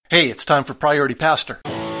Hey, it's time for Priority Pastor.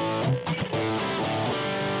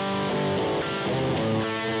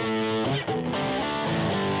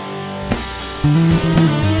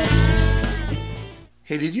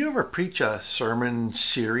 Hey, did you ever preach a sermon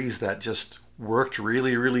series that just worked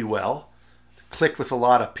really, really well? Clicked with a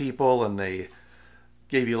lot of people and they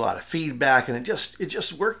gave you a lot of feedback and it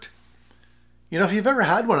just worked? You know, if you've ever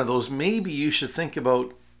had one of those, maybe you should think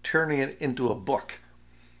about turning it into a book.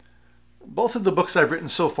 Both of the books I've written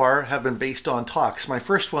so far have been based on talks. My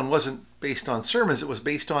first one wasn't based on sermons. It was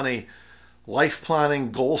based on a life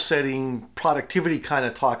planning, goal setting, productivity kind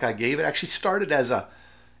of talk I gave. It actually started as a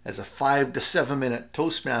 5 to 7 minute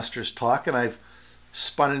Toastmasters talk, and I've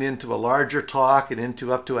spun it into a larger talk and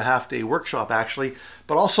into up to a half-day workshop actually.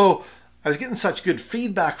 But also, I was getting such good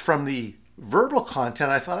feedback from the verbal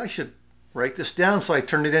content, I thought I should write this down, so I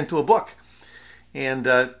turned it into a book. And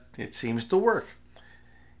it seems to work.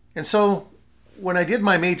 And so when I did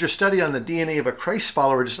my major study on the DNA of a Christ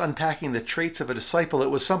follower, just unpacking the traits of a disciple, it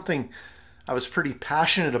was something I was pretty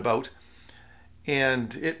passionate about.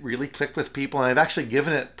 And it really clicked with people. And I've actually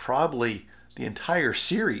given it probably the entire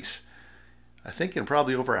series, I think in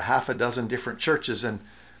probably over a half a dozen different churches. And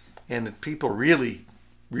people really,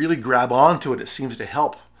 really grab onto it. It seems to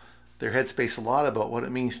help their headspace a lot about what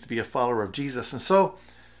it means to be a follower of Jesus. And so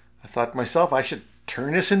I thought to myself, I should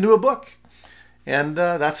turn this into a book. And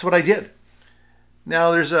that's what I did. Now,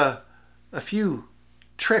 there's a few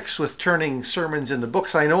tricks with turning sermons into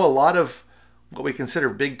books. I know a lot of what we consider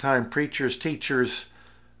big-time preachers, teachers,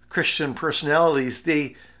 Christian personalities,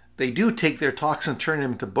 they do take their talks and turn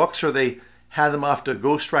them into books, or they hand them off to a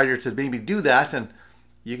ghostwriter to maybe do that, and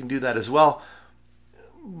you can do that as well.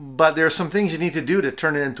 But there are some things you need to do to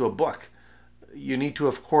turn it into a book. You need to,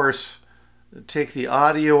 of course, take the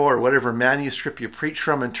audio or whatever manuscript you preach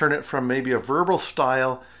from and turn it from maybe a verbal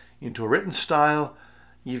style into a written style.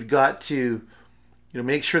 You've got to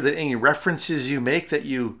make sure that any references you make, that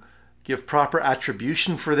you give proper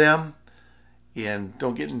attribution for them and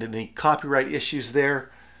don't get into any copyright issues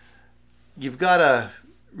there. You've got to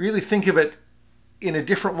really think of it in a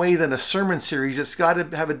different way than a sermon series. It's got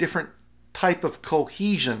to have a different type of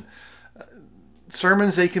cohesion.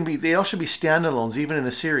 Sermons, they all should be standalones, even in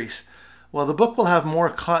a series. Well, the book will have more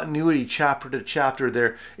continuity chapter to chapter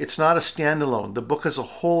there. It's not a standalone. The book as a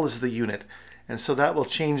whole is the unit. And so that will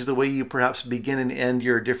change the way you perhaps begin and end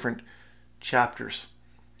your different chapters.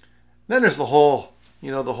 Then there's the whole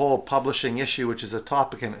publishing issue, which is a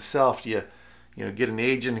topic in itself. You get an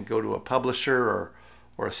agent and go to a publisher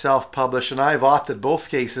or a self-publish. And I've opted both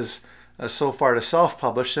cases so far to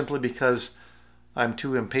self-publish simply because I'm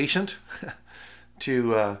too impatient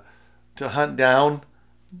to hunt down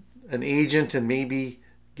an agent and maybe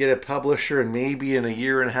get a publisher and maybe in a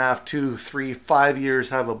year and a half, 2, 3, 5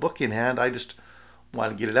 years have a book in hand. I just want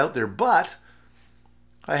to get it out there. But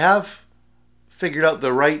I have figured out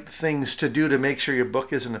the right things to do to make sure your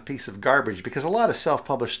book isn't a piece of garbage, because a lot of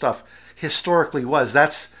self-published stuff historically was.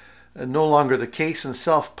 That's no longer the case in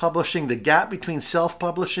self-publishing. The gap between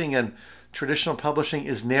self-publishing and traditional publishing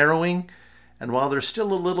is narrowing. And while there's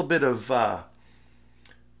still a little bit of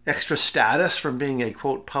extra status from being a,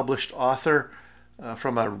 quote, published author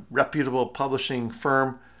from a reputable publishing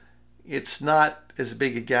firm, it's not as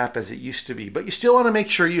big a gap as it used to be. But you still want to make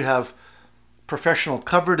sure you have professional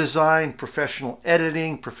cover design, professional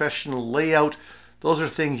editing, professional layout. Those are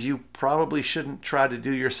things you probably shouldn't try to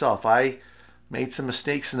do yourself. I made some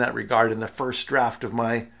mistakes in that regard in the first draft of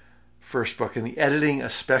my first book, and the editing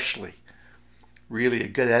especially. Really, a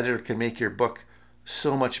good editor can make your book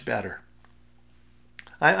so much better.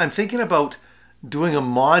 I'm thinking about doing a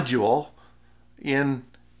module in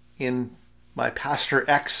my Pastor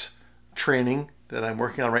X training that I'm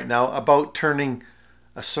working on right now about turning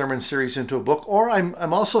a sermon series into a book. Or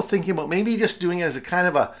I'm also thinking about maybe just doing it as a kind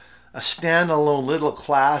of a standalone little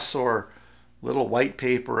class or little white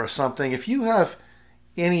paper or something. If you have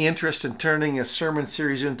any interest in turning a sermon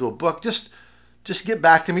series into a book, just get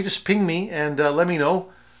back to me, just ping me and let me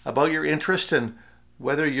know about your interest and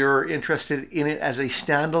whether you're interested in it as a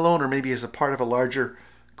standalone or maybe as a part of a larger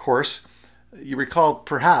course. You recall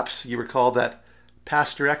that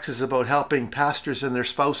Pastor X is about helping pastors and their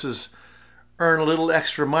spouses earn a little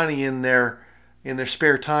extra money in their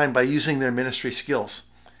spare time by using their ministry skills.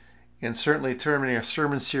 And certainly turning a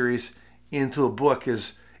sermon series into a book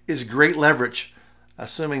is great leverage,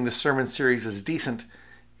 assuming the sermon series is decent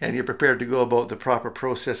and you're prepared to go about the proper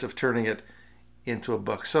process of turning it into a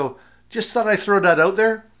book. So just thought I'd throw that out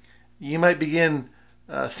there. You might begin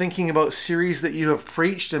thinking about series that you have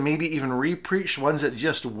preached and maybe even re-preached, ones that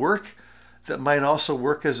just work, that might also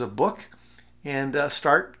work as a book, and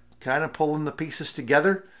start kind of pulling the pieces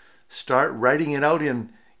together Start writing it out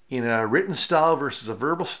in a written style versus a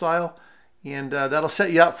verbal style, and that'll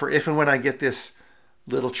set you up for if and when I get this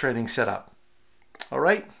little training set up. All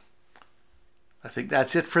right? I think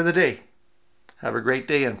that's it for the day. Have a great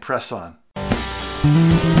day and press on.